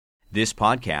This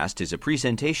podcast is a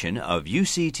presentation of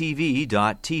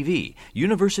UCTV.tv,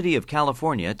 University of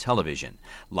California Television.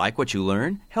 Like what you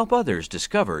learn? Help others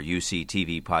discover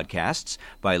UCTV podcasts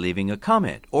by leaving a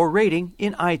comment or rating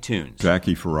in iTunes.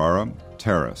 Jackie Ferrara,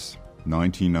 Terrace,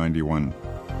 1991.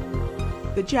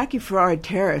 The Jackie Ferrara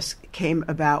Terrace came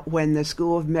about when the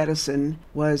School of Medicine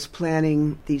was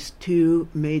planning these two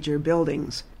major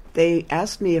buildings. They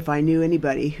asked me if I knew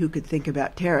anybody who could think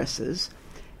about terraces,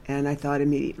 and I thought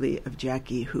immediately of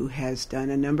Jackie, who has done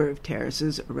a number of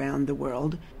terraces around the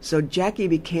world. So Jackie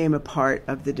became a part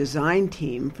of the design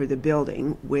team for the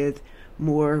building with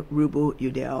Moore Rubu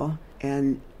Udell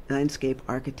and landscape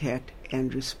architect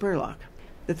Andrew Spurlock.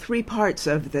 The three parts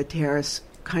of the terrace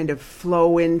kind of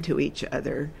flow into each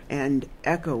other and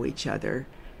echo each other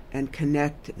and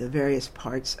connect the various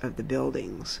parts of the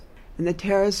buildings. And the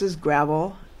terrace is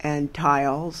gravel and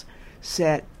tiles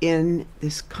set in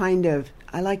this kind of,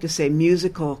 I like to say,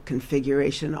 musical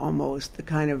configuration almost, the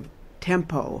kind of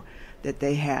tempo that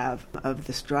they have of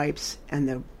the stripes and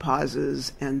the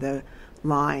pauses and the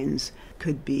lines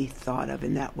could be thought of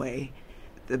in that way.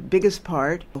 The biggest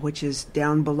part, which is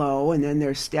down below, and then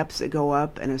there's steps that go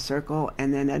up and a circle,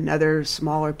 and then another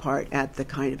smaller part at the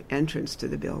kind of entrance to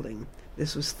the building.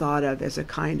 This was thought of as a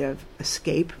kind of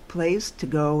escape place to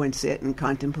go and sit and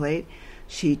contemplate.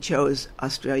 She chose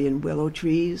Australian willow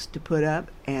trees to put up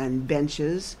and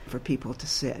benches for people to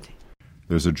sit.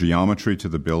 There's a geometry to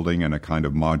the building and a kind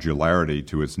of modularity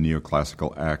to its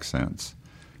neoclassical accents.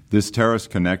 This terrace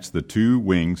connects the two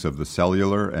wings of the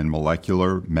cellular and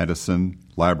molecular medicine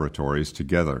laboratories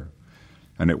together,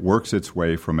 and it works its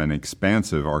way from an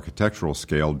expansive architectural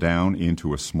scale down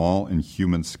into a small and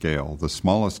human scale. The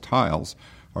smallest tiles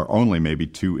are only maybe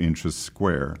 2 inches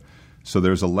square, so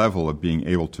there's a level of being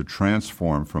able to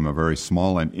transform from a very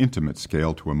small and intimate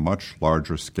scale to a much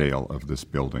larger scale of this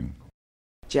building.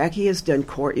 Jackie has done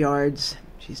courtyards.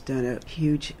 She's done a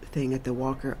huge thing at the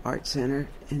Walker Art Center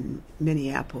in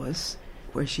Minneapolis,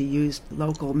 where she used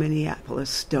local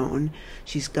Minneapolis stone.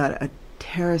 She's got a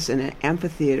terrace and an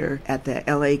amphitheater at the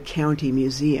LA County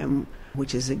Museum,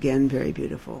 which is again very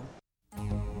beautiful.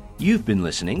 You've been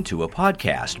listening to a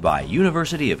podcast by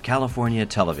University of California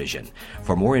Television.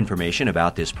 For more information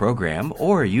about this program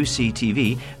or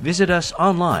UCTV, visit us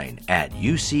online at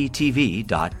uctv.tv.